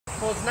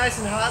Well, it's nice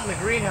and hot in the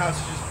greenhouse,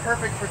 which is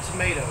perfect for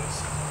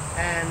tomatoes.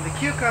 And the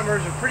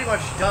cucumbers are pretty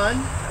much done.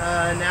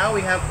 Now we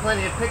have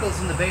plenty of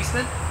pickles in the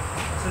basement.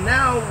 So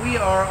now we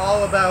are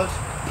all about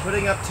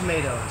putting up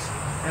tomatoes.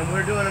 And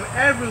we're doing them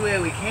every way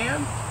we can.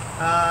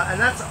 And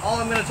that's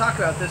all I'm going to talk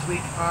about this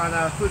week on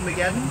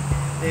Foodmageddon,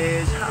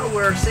 is how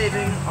we're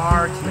saving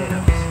our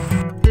tomatoes.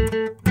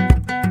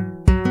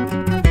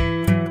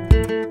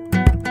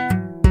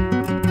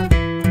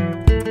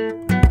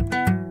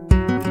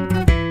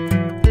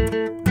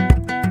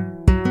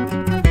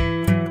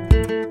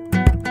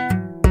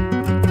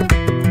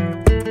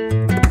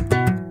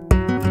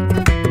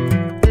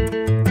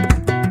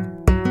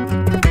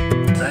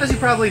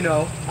 Probably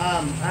know,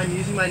 I'm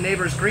using my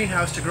neighbor's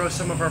greenhouse to grow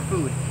some of our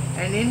food,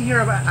 and in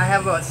here I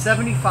have about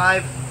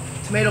 75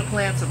 tomato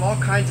plants of all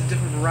kinds of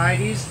different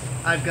varieties.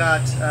 I've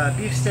got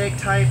beefsteak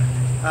type,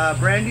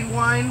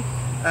 brandywine,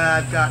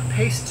 I've got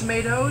paste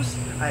tomatoes,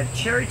 I have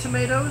cherry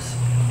tomatoes.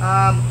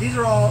 These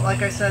are all,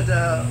 like I said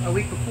a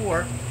week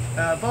before,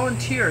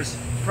 volunteers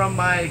from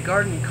my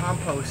garden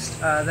compost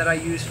that I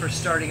use for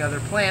starting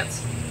other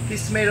plants.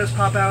 These tomatoes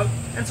pop out,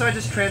 and so I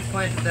just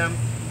transplanted them.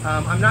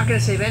 I'm not going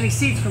to save any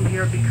seeds from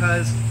here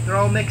because they're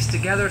all mixed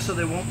together, so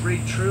they won't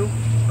breed true.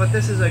 But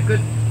this is a good,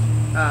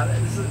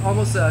 this is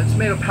almost a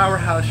tomato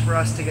powerhouse for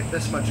us to get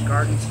this much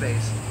garden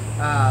space,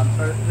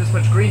 or this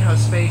much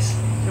greenhouse space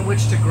in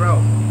which to grow.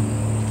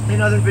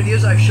 In other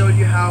videos I've showed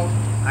you how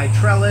I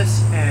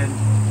trellis and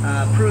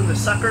prune the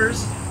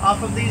suckers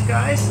off of these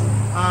guys,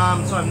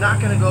 so I'm not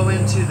going to go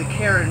into the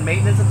care and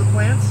maintenance of the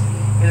plants.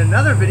 In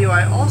another video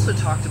I also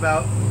talked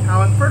about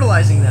how I'm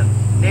fertilizing them,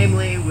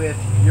 namely with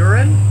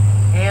urine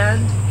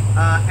and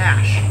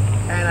ash,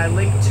 and I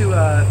linked to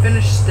a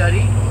Finnish study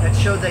that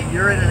showed that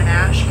urine and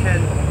ash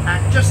can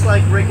act just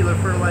like regular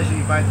fertilizer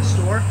you buy at the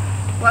store,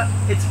 but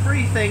it's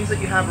free things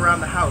that you have around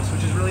the house,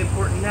 which is really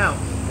important now.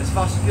 As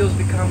fossil fuels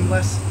become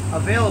less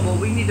available,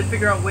 we need to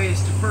figure out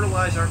ways to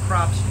fertilize our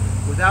crops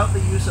without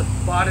the use of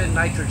bought-in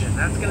nitrogen.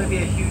 That's going to be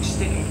a huge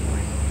sticking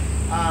point.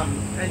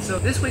 And so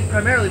this week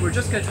primarily we're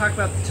just going to talk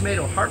about the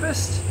tomato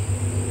harvest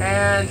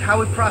and how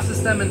we process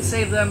them and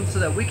save them so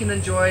that we can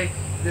enjoy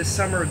this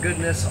summer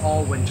goodness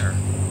all winter.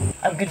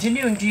 I'm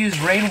continuing to use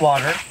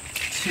rainwater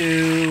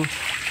to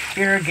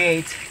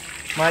irrigate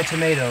my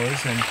tomatoes,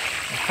 and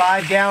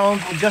 5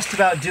 gallons will just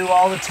about do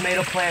all the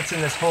tomato plants in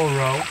this whole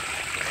row.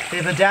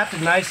 They've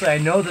adapted nicely. I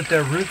know that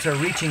their roots are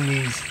reaching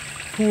these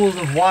pools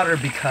of water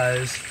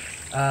because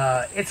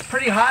it's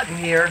pretty hot in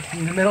here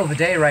in the middle of the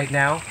day right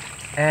now,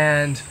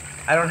 and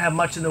I don't have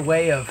much in the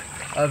way of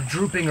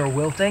drooping or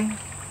wilting.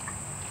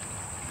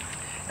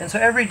 And so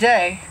every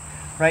day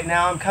right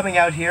now I'm coming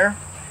out here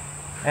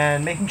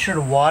and making sure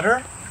to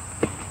water.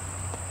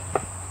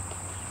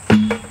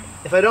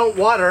 If I don't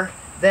water,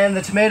 then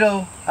the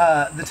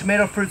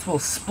tomato fruits will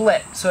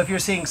split. So if you're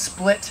seeing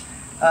split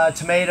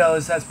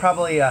tomatoes, that's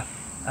probably a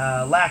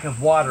lack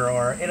of water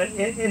or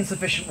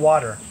insufficient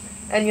water.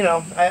 And you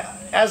know,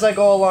 as I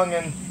go along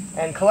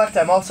and collect,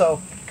 I'm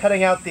also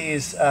cutting out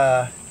these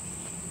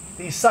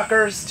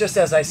suckers just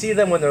as I see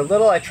them. When they're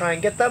little, I try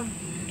and get them.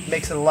 It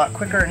makes it a lot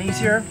quicker and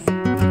easier.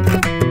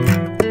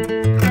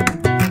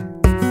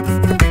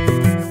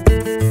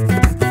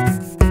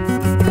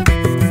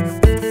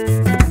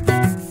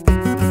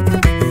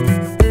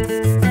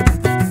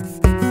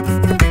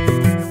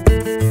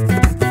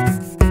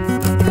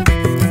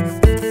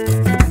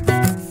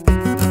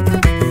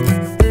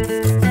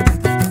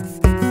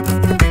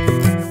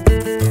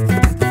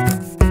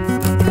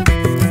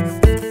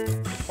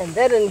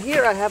 Then in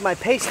here I have my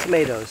paste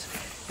tomatoes,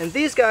 and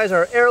these guys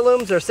are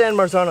heirlooms. They're San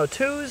Marzano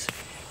 2s,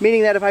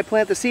 meaning that if I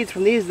plant the seeds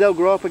from these, they'll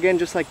grow up again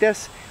just like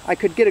this. I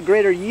could get a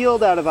greater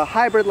yield out of a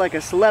hybrid like a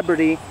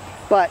Celebrity,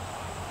 but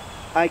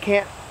I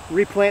can't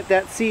replant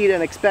that seed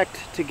and expect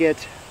to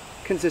get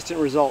consistent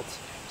results.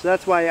 So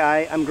that's why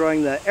I'm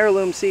growing the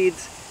heirloom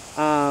seeds,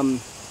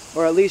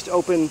 or at least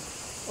open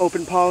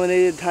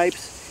pollinated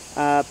types,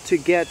 to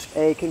get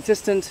a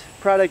consistent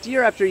product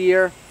year after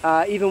year,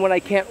 even when I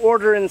can't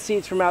order in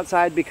seeds from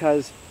outside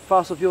because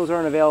fossil fuels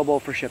aren't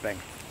available for shipping.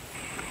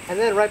 And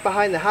then right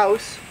behind the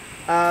house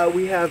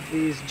we have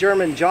these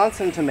German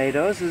Johnson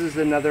tomatoes. This is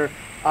another,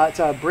 it's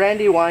a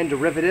brandywine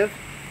derivative,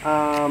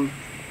 and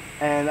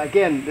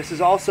again this is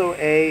also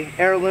a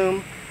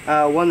heirloom,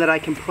 one that I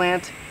can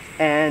plant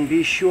and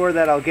be sure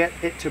that I'll get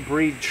it to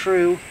breed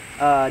true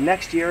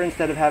next year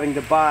instead of having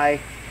to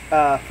buy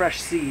fresh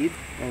seed.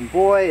 And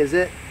boy is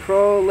it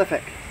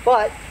prolific.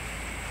 But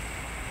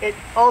it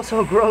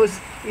also grows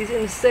these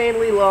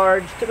insanely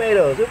large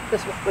tomatoes.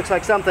 This looks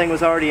like something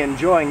was already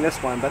enjoying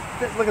this one, but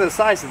look at the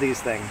size of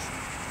these things.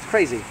 It's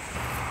crazy.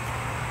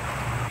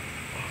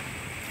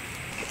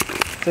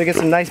 So I get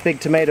some nice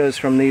big tomatoes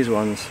from these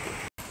ones.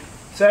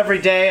 So every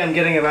day I'm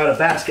getting about a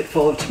basket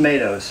full of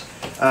tomatoes,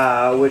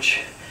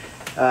 which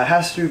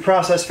has to be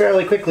processed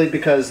fairly quickly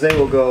because they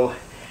will go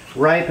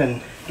ripe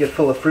and get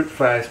full of fruit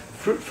flies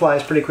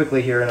pretty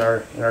quickly here in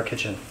our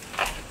kitchen.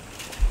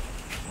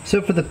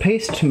 So for the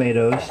paste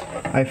tomatoes,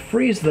 I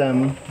freeze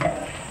them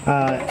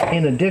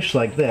in a dish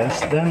like this,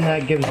 then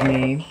that gives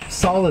me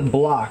solid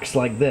blocks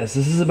like this.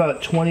 This is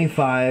about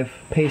 25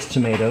 paste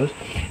tomatoes,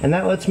 and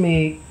that lets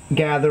me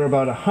gather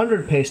about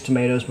 100 paste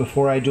tomatoes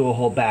before I do a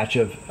whole batch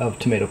of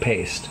tomato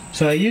paste.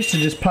 So I used to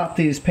just pop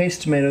these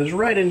paste tomatoes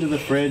right into the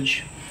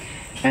fridge,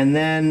 and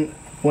then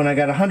when I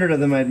got 100 of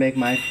them, I'd make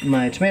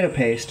my tomato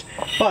paste.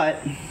 But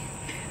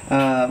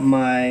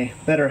my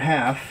better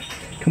half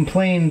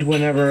complained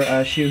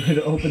whenever she would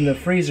open the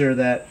freezer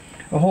that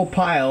a whole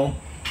pile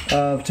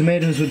of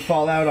tomatoes would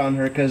fall out on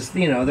her because,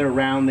 you know, they're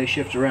round, they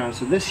shift around.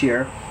 So this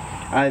year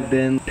I've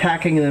been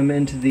packing them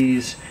into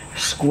these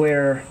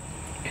square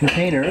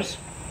containers,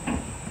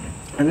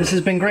 and this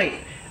has been great.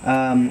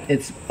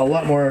 It's a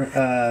lot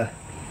more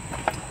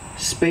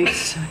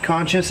space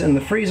conscious in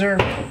the freezer.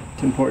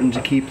 It's important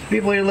to keep the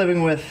people you're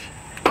living with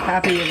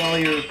happy with all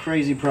your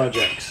crazy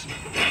projects.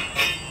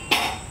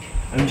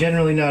 I'm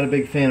generally not a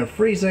big fan of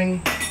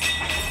freezing,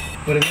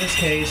 but in this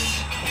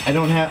case I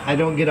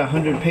don't get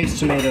 100 paste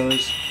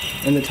tomatoes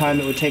in the time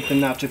it would take them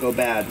not to go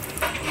bad.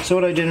 So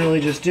what I generally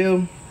just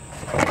do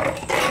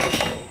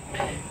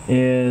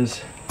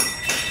is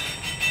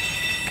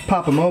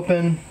pop them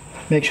open,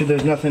 make sure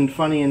there's nothing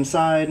funny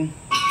inside,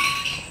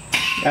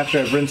 after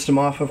I've rinsed them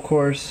off, of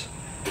course.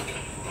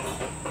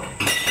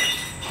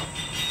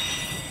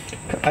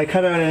 I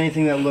cut out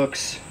anything that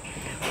looks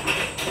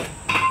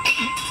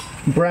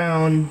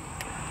brown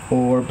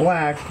or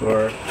black,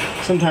 or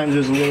sometimes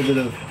there's a little bit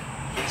of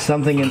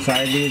something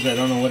inside these. I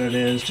don't know what it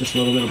is, just a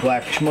little bit of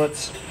black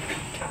schmutz.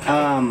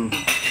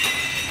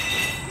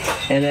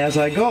 And as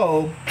I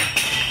go,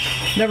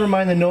 never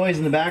mind the noise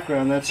in the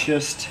background, that's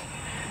just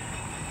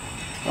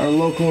our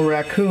local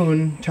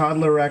raccoon,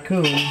 toddler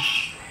raccoon,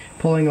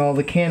 pulling all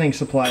the canning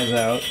supplies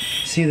out.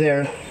 See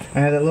there, I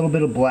have that little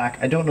bit of black.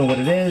 I don't know what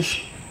it is,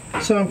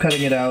 so I'm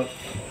cutting it out,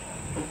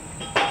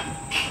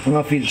 and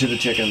I'll feed it to the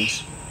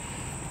chickens.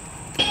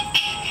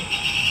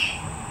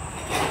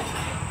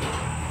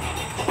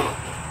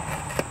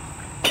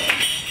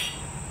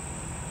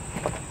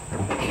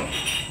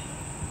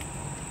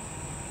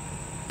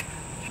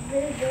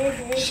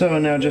 So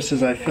now, just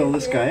as I fill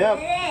this guy up,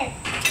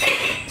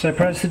 so I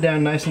press it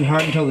down nice and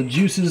hard until the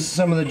juices,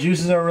 some of the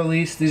juices are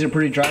released. These are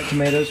pretty dry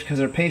tomatoes because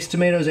they're paste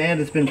tomatoes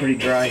and it's been pretty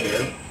dry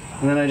here.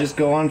 And then I just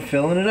go on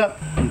filling it up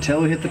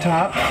until we hit the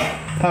top,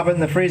 pop it in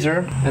the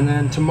freezer, and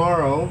then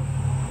tomorrow,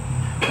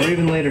 or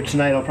even later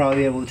tonight, I'll probably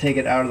be able to take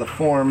it out of the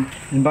form.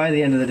 And by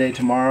the end of the day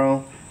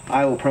tomorrow,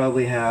 I will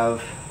probably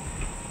have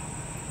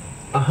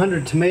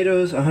 100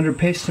 tomatoes, 100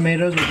 paste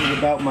tomatoes, which is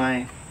about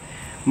my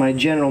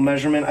general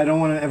measurement. I don't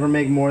want to ever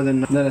make more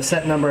than a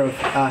set number of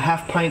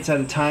half pints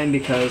at a time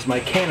because my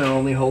canner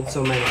only holds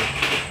so many.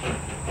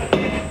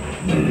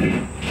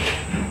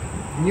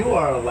 You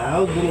are a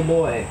loud little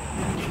boy.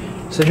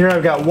 So here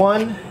I've got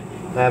one,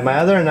 I have my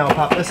other, and now I'll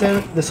pop this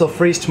in. This will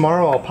freeze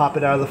tomorrow, I'll pop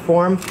it out of the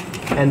form,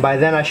 and by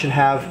then I should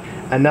have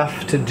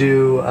enough to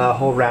do a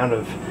whole round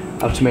of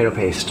tomato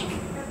paste.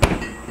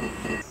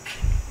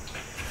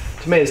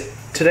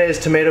 Today is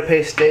tomato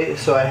paste day,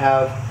 so I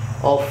have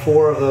all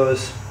 4 of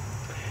those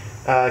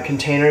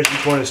containers.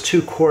 Each one is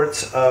 2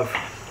 quarts of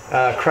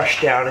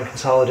crushed down and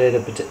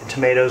consolidated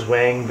tomatoes,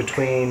 weighing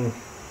between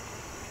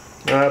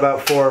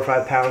about 4 or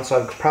 5 pounds.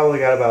 So I've probably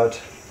got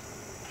about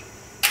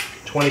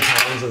 20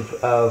 pounds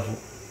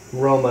of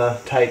Roma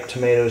type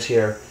tomatoes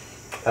here,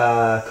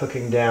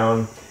 cooking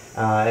down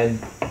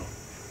and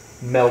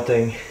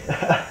melting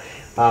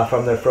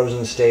from their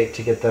frozen state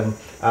to get them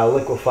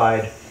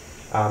liquefied.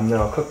 Then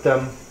I'll cook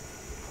them,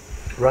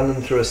 run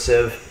them through a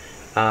sieve,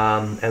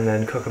 and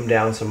then cook them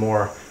down some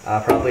more,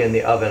 probably in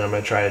the oven. I'm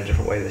going to try it a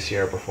different way this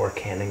year before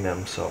canning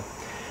them. So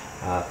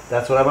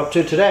that's what I'm up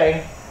to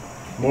today.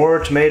 More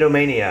tomato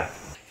mania.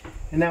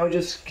 And now we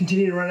just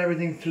continue to run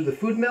everything through the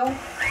food mill.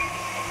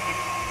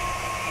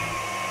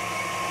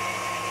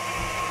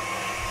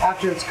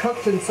 After it's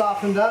cooked and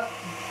softened up,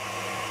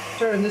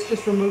 and this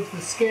just removes the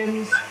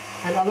skins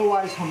and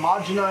otherwise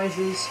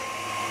homogenizes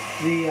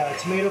the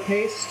tomato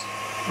paste,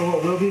 or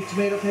what will be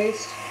tomato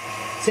paste.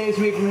 Saves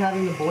me from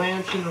having to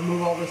blanch and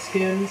remove all the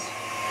skins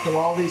from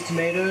all these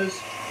tomatoes,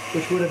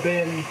 which would have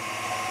been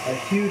a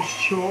huge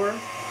chore.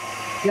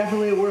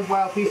 Definitely a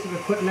worthwhile piece of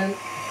equipment.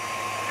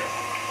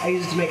 I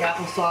use it to make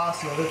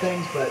applesauce and other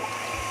things, but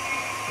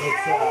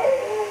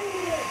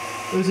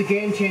it was a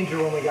game changer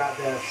when we got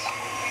this.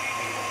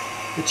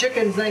 The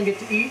chickens then get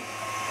to eat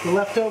the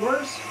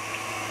leftovers.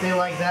 They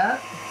like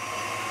that.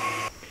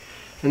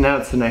 And now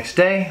it's the next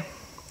day,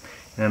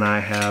 and I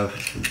have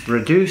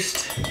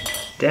reduced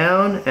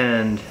down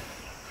and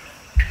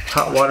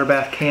hot water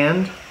bath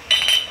canned.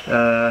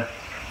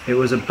 It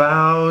was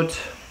about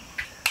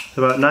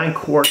 9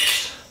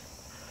 quarts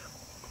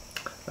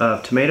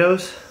of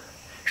tomatoes,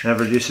 and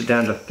I've reduced it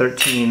down to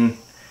 13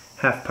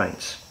 half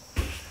pints.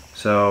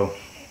 So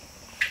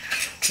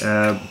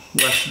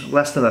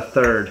less than a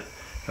third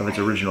of its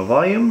original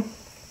volume.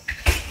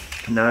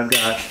 Now I've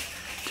got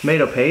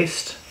tomato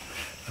paste.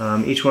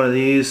 Each one of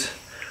these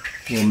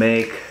will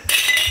make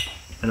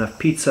enough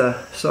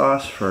pizza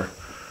sauce for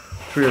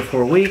 3 or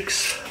 4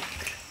 weeks.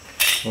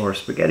 or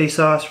spaghetti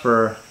sauce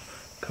for a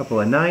couple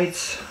of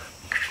nights,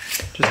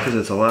 just because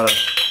it's a lot of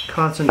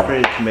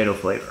concentrated tomato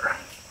flavor.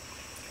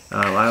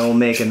 I will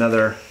make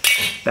another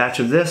batch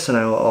of this, and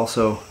I will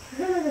also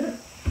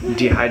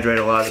dehydrate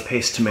a lot of the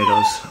paste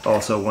tomatoes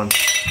also once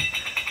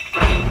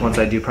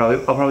I do.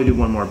 I'll probably do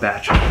one more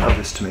batch of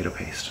this tomato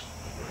paste.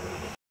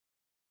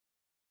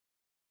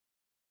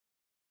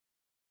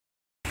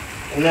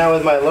 And now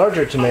with my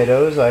larger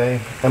tomatoes,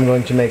 I am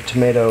going to make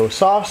tomato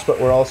sauce, but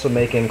we're also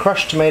making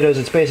crushed tomatoes.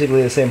 It's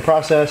basically the same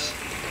process.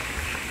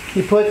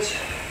 You put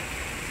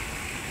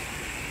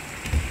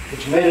the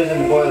tomatoes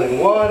in boiling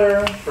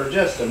water for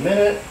just a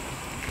minute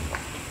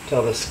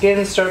until the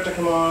skins start to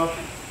come off.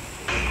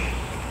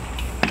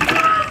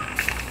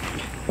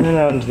 And then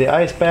out into the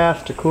ice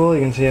bath to cool.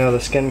 You can see how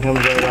the skin comes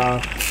right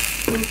off.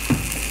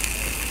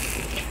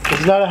 This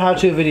is not a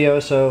how-to video,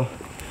 so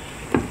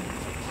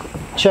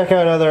check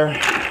out other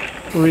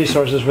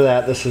resources for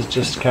that. This is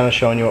just kind of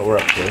showing you what we're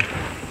up to.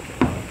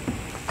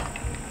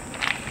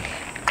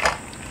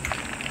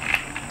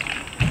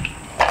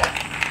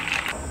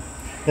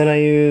 Then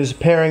I use a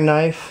paring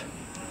knife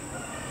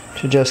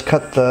to just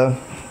cut the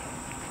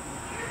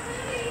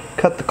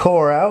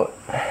core out.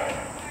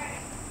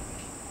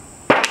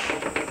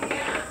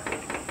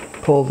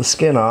 Pull the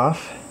skin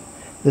off.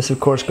 This of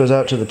course goes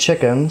out to the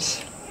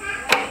chickens,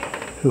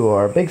 who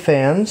are big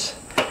fans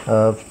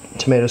of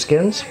tomato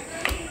skins.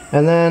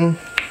 And then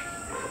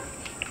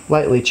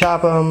lightly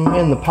chop them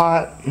in the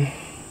pot. And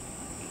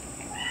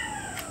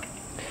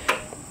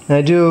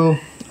I do,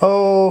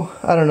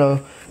 I don't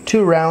know,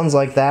 2 rounds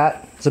like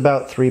that. It's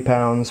about 3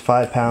 pounds,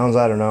 5 pounds,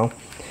 I don't know,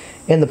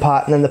 in the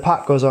pot, and then the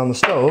pot goes on the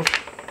stove.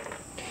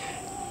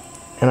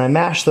 And I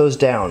mash those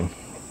down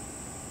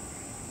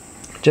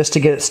just to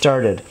get it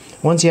started.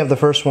 Once you have the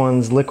first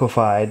ones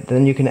liquefied,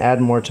 then you can add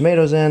more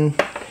tomatoes in.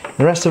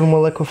 The rest of them will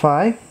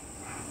liquefy.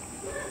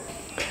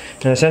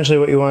 And essentially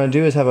what you want to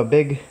do is have a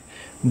big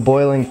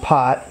boiling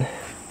pot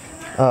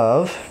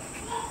of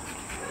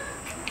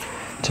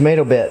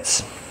tomato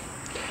bits.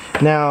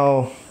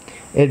 Now,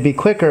 it'd be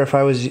quicker if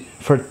I was,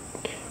 for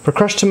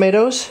crushed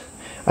tomatoes,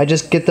 I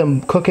just get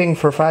them cooking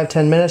for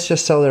 5-10 minutes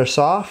just so they're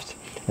soft,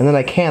 and then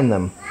I can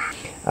them.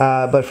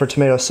 But for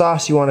tomato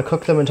sauce, you want to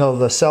cook them until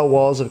the cell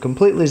walls have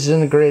completely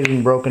disintegrated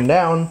and broken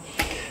down,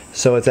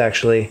 so it's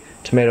actually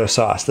tomato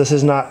sauce. This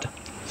is not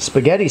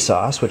spaghetti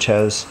sauce, which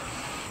has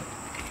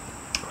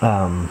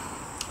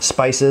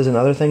spices and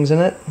other things in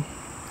it.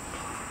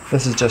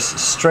 This is just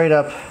straight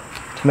up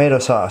tomato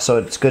sauce, so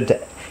it's good to,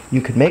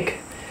 you could make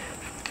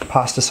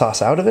pasta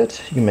sauce out of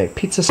it, you can make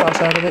pizza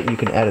sauce out of it, you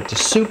can add it to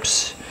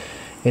soups.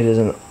 It is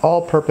an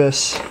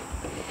all-purpose,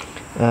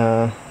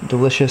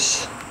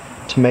 delicious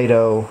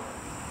tomato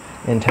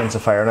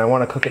intensifier, and I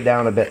want to cook it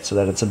down a bit so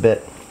that it's a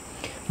bit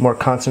more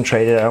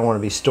concentrated. I don't want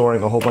to be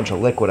storing a whole bunch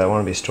of liquid, I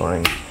want to be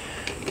storing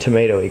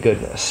tomatoey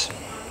goodness.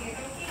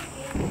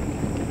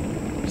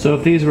 So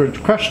if these were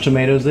crushed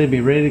tomatoes, they'd be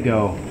ready to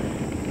go.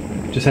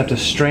 Just have to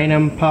strain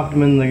them, pop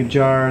them in the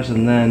jars,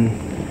 and then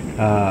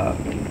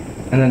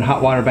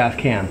hot water bath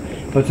can.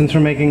 But since we're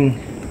making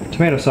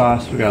tomato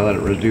sauce, we gotta let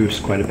it reduce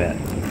quite a bit.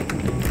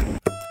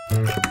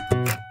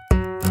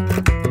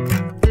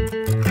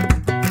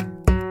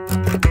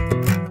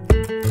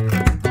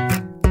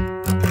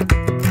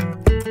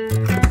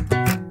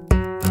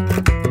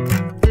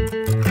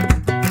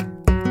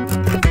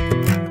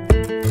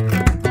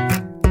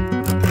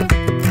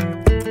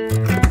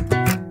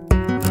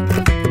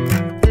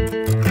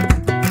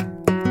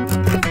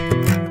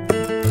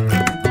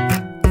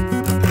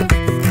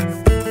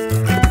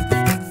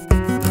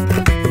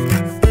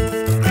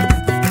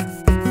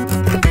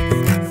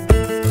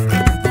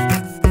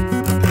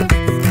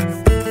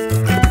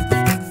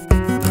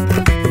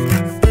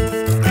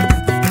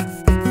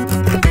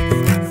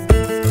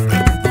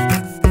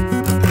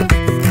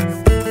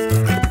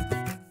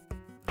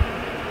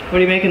 What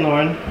are you making,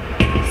 Lauren?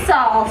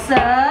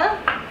 Salsa.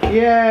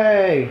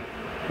 Yay!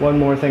 One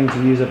more thing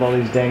to use up all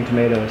these dang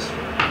tomatoes.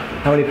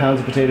 How many pounds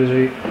of potatoes are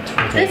you?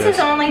 This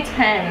is only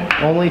 10.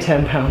 Only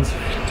 10 pounds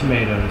of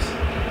tomatoes.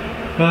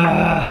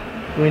 Ah,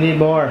 we need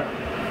more.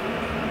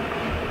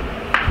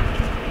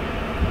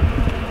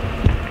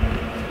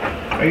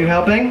 Are you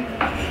helping?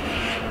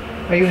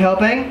 Are you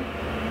helping?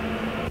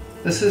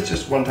 This is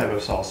just one type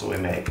of salsa we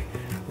make.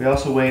 We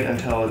also wait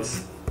until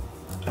it's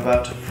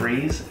about to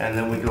freeze, and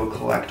then we go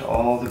collect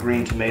all the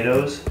green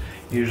tomatoes.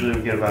 Usually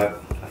we get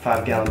about a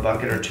 5-gallon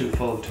bucket or 2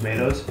 full of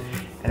tomatoes,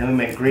 and then we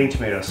make green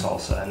tomato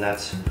salsa, and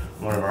that's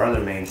one of our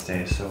other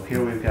mainstays. So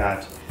here we've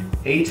got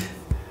 8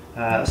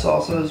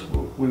 salsas.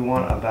 We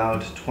want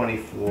about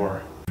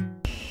 24.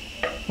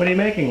 What are you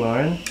making,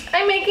 Lauren?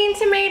 I'm making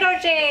tomato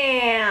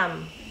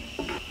jam.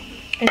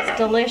 It's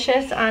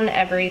delicious on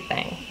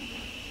everything.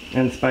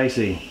 And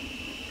spicy.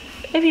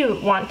 If you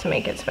want to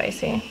make it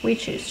spicy, we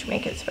choose to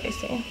make it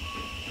spicy.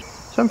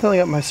 So I'm filling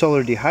up my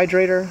solar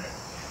dehydrator,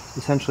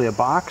 essentially a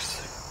box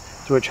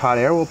through which hot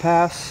air will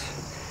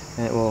pass,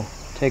 and it will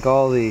take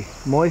all the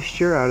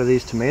moisture out of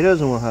these tomatoes,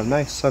 and we'll have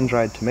nice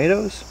sun-dried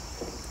tomatoes,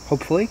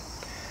 hopefully.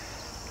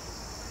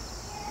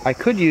 I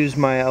could use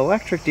my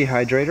electric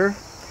dehydrator,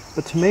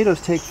 but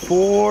tomatoes take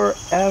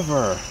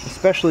forever,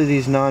 especially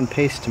these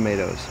non-paste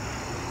tomatoes.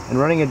 And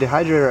running a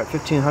dehydrator at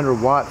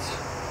 1500 watts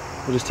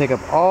will just take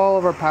up all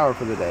of our power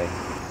for the day.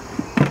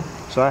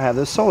 So I have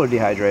this solar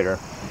dehydrator.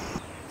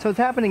 So what's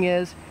happening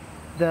is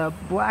the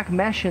black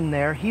mesh in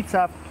there heats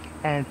up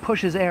and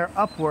pushes air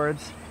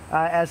upwards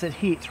as it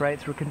heats, right,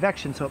 through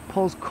convection. So it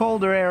pulls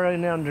colder air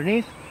in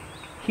underneath,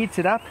 heats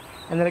it up,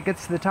 and then it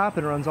gets to the top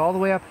and runs all the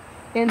way up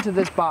into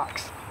this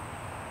box.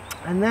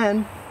 And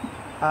then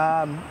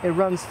it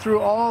runs through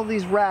all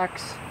these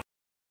racks.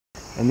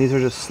 And these are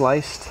just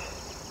sliced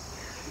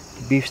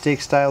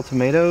beefsteak style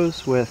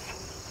tomatoes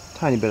with a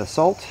tiny bit of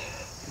salt.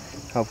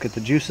 Help get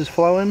the juices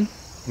flowing.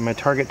 And my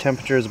target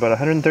temperature is about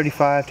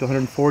 135 to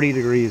 140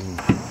 degrees.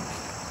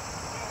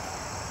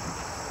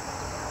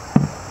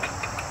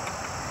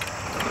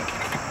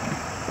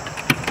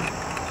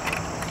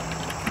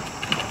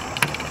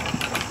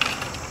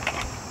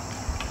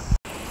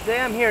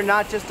 Today I'm here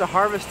not just to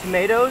harvest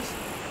tomatoes,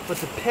 but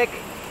to pick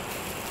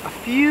a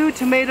few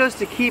tomatoes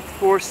to keep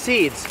for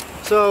seeds.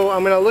 So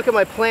I'm going to look at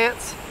my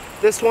plants.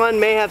 This one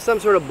may have some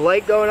sort of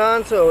blight going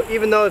on, so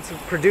even though it's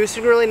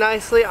producing really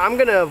nicely, I'm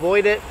going to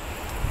avoid it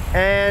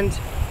and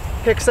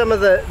pick some of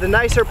the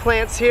nicer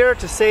plants here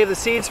to save the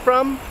seeds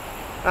from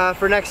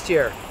for next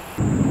year.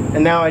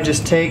 And now I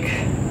just take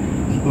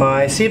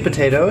my seed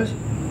tomatoes,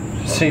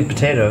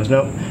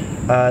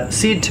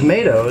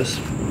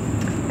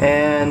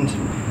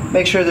 and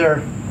make sure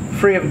they're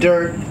free of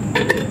dirt,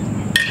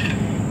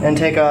 and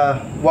take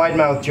a wide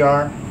mouth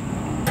jar.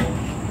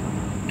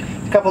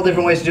 A couple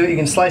different ways to do it. You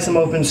can slice them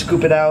open,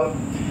 scoop it out.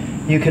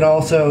 You can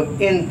also,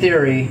 in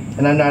theory,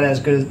 and I'm not as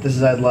good at this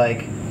as I'd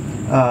like,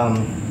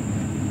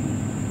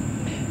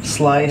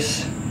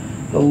 slice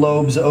the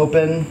lobes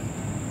open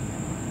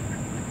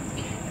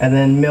and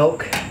then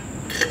milk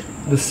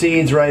the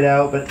seeds right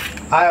out, but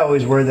I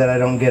always worry that I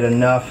don't get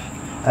enough.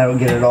 I don't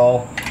get it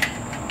all.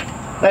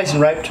 Nice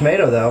and ripe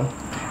tomato though.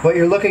 What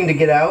you're looking to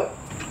get out,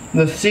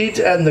 the seeds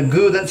and the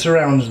goo that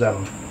surrounds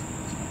them.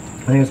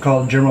 I think it's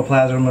called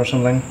germoplasm or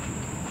something.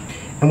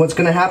 And what's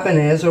going to happen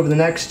is, over the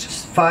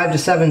next 5 to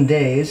 7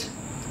 days,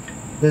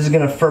 this is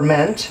going to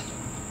ferment,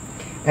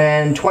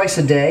 and twice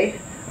a day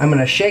I'm going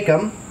to shake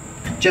them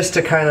just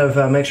to kind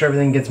of make sure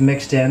everything gets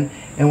mixed in.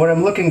 And what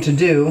I'm looking to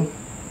do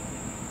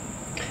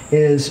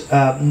is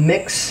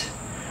mix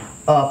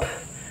up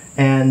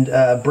and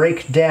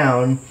break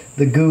down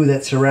the goo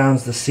that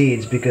surrounds the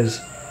seeds, because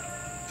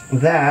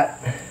that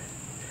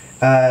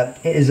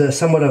is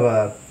somewhat of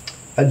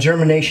a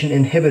germination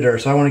inhibitor,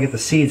 so I want to get the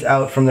seeds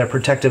out from their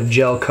protective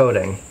gel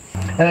coating.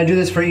 And I do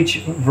this for each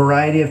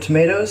variety of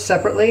tomatoes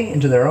separately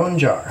into their own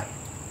jar.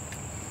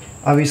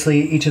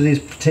 Obviously, each of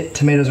these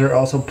tomatoes are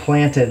also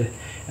planted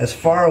as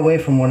far away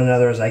from one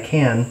another as I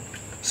can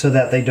so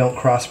that they don't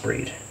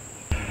crossbreed.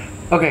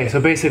 Okay, so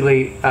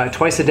basically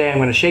twice a day I'm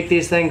going to shake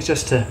these things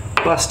just to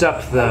bust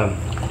up the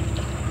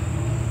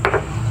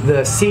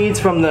seeds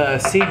from the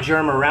seed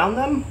germ around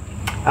them.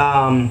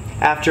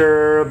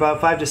 After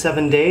about 5 to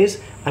 7 days,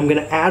 I'm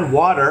going to add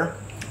water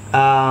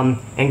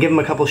and give them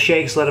a couple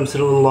shakes, let them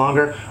sit a little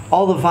longer.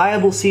 All the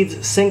viable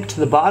seeds sink to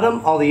the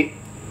bottom, all the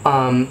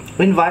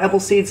inviable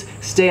seeds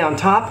stay on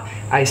top.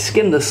 I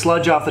skim the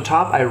sludge off the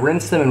top, I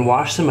rinse them and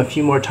wash them a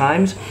few more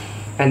times,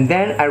 and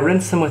then I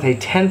rinse them with a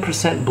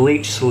 10%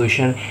 bleach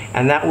solution,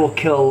 and that will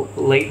kill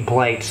late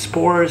blight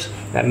spores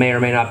that may or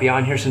may not be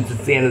on here. Since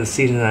it's the end of the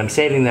season and I'm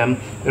saving them,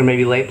 there may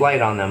be late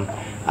blight on them.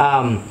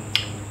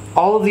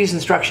 All of these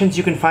instructions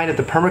you can find at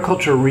the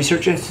Permaculture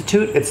Research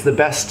Institute. It's the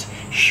best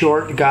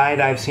short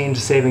guide I've seen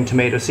to saving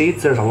tomato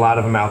seeds. There's a lot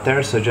of them out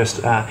there, so just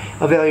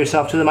avail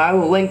yourself to them. I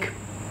will link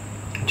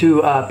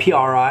to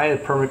PRI,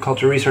 the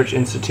Permaculture Research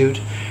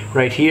Institute,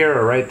 right here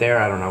or right there.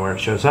 I don't know where it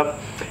shows up.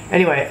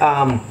 Anyway,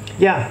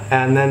 yeah,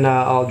 and then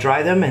I'll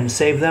dry them and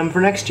save them for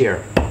next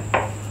year.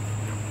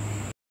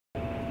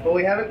 Well,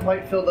 we haven't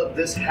quite filled up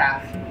this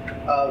half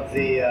of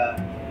the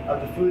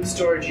food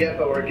storage yet,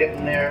 but we're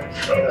getting there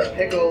with our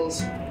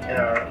pickles and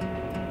our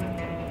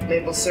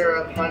maple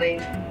syrup, honey,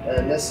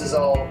 and this is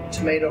all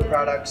tomato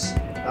products.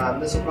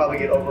 This will probably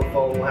get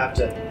overfull. We'll have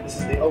to, this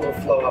is the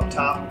overflow up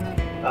top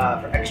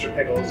for extra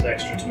pickles and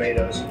extra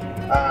tomatoes.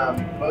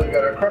 But we've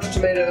got our crushed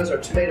tomatoes, our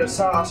tomato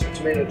sauce, our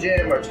tomato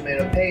jam, our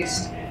tomato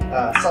paste,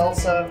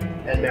 salsa,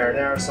 and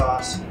marinara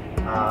sauce,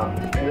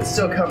 and it's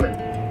still coming.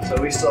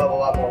 So we still have a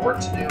lot more work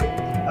to do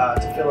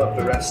to fill up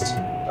the rest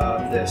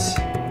of this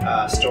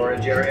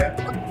storage area.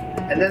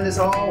 And then this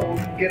all will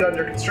get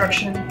under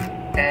construction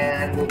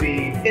and will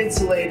be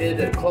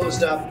insulated and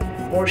closed up,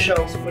 more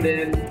shelves put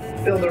in,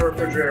 fill the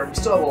refrigerator. We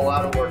still have a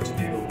lot of work to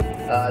do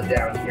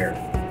down here.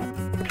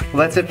 Well,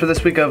 that's it for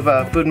this week of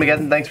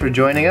Foodmageddon. Thanks for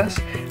joining us.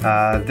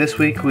 This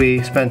week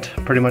we spent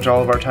pretty much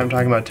all of our time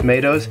talking about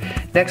tomatoes.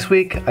 Next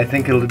week I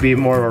think it'll be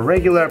more of a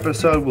regular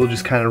episode. We'll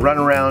just kind of run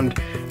around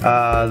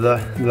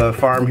the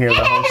farm here,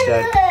 the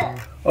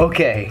homestead.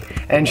 Okay,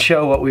 and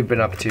show what we've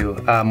been up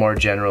to more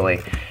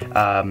generally.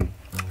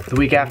 The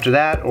week after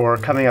that, or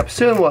coming up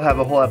soon, we'll have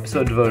a whole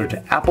episode devoted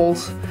to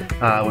apples,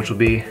 which will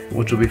be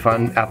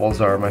fun. Apples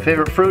are my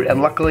favorite fruit,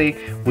 and luckily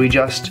we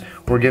just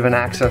were given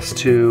access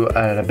to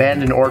an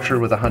abandoned orchard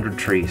with 100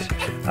 trees.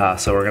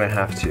 So we're gonna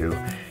have to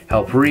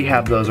help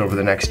rehab those over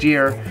the next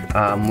year.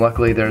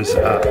 Luckily there's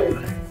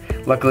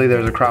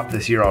a crop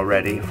this year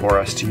already for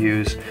us to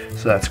use,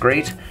 so that's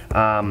great.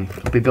 I'll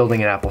be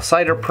building an apple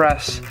cider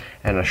press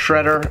and a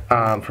shredder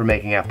for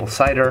making apple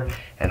cider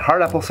and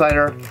hard apple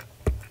cider,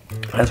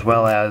 as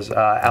well as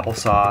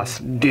applesauce,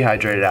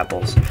 dehydrated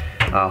apples,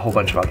 a whole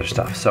bunch of other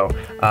stuff. So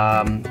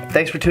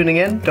thanks for tuning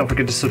in. Don't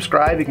forget to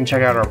subscribe. You can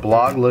check out our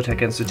blog,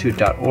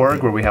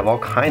 lowtechinstitute.org, where we have all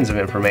kinds of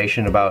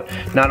information about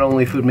not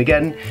only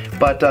Foodmageddon,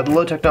 but the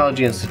Low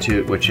Technology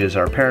Institute, which is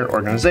our parent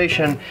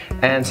organization,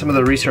 and some of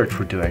the research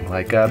we're doing,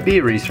 like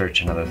bee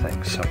research and other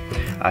things. So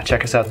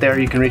check us out there.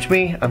 You can reach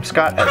me. I'm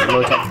Scott at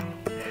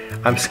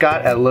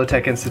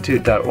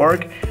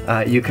lowtechinstitute.org.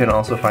 You can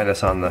also find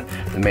us on the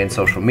main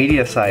social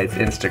media sites,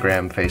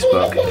 Instagram,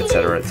 Facebook,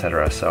 etc.,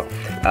 etc.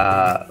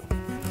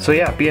 So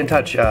yeah, be in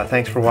touch.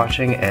 Thanks for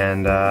watching,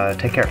 and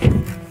take care.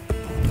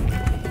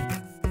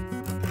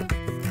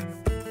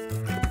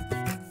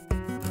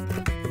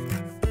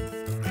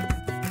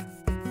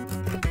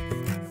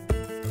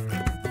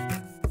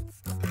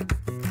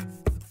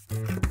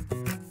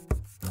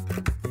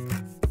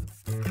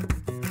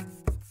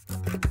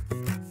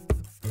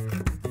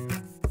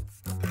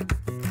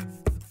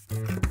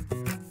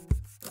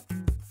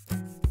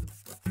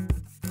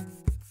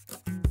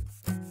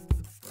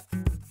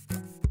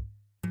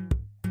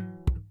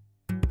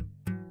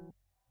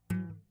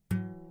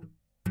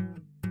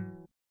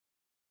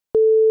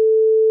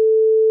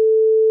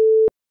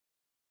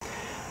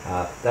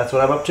 That's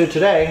what I'm up to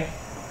today.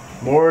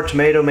 More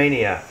tomato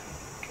mania.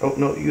 Oh,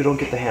 no, you don't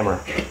get the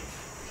hammer.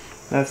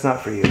 That's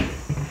not for you.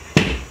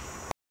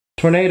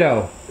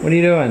 Tornado, what are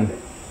you doing?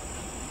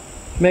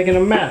 Making a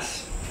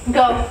mess.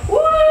 Go. Woo!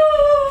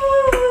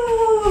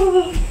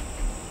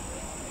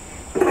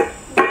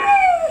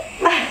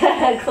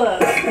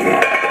 Close.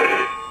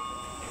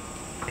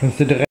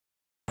 Consider.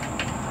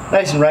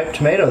 Nice and ripe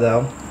tomato,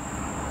 though.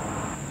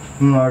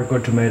 Not a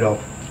good tomato.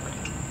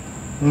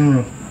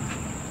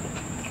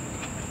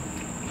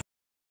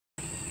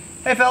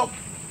 Hey, Phil.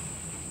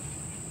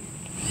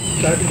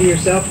 Talking to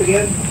yourself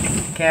again?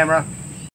 Camera.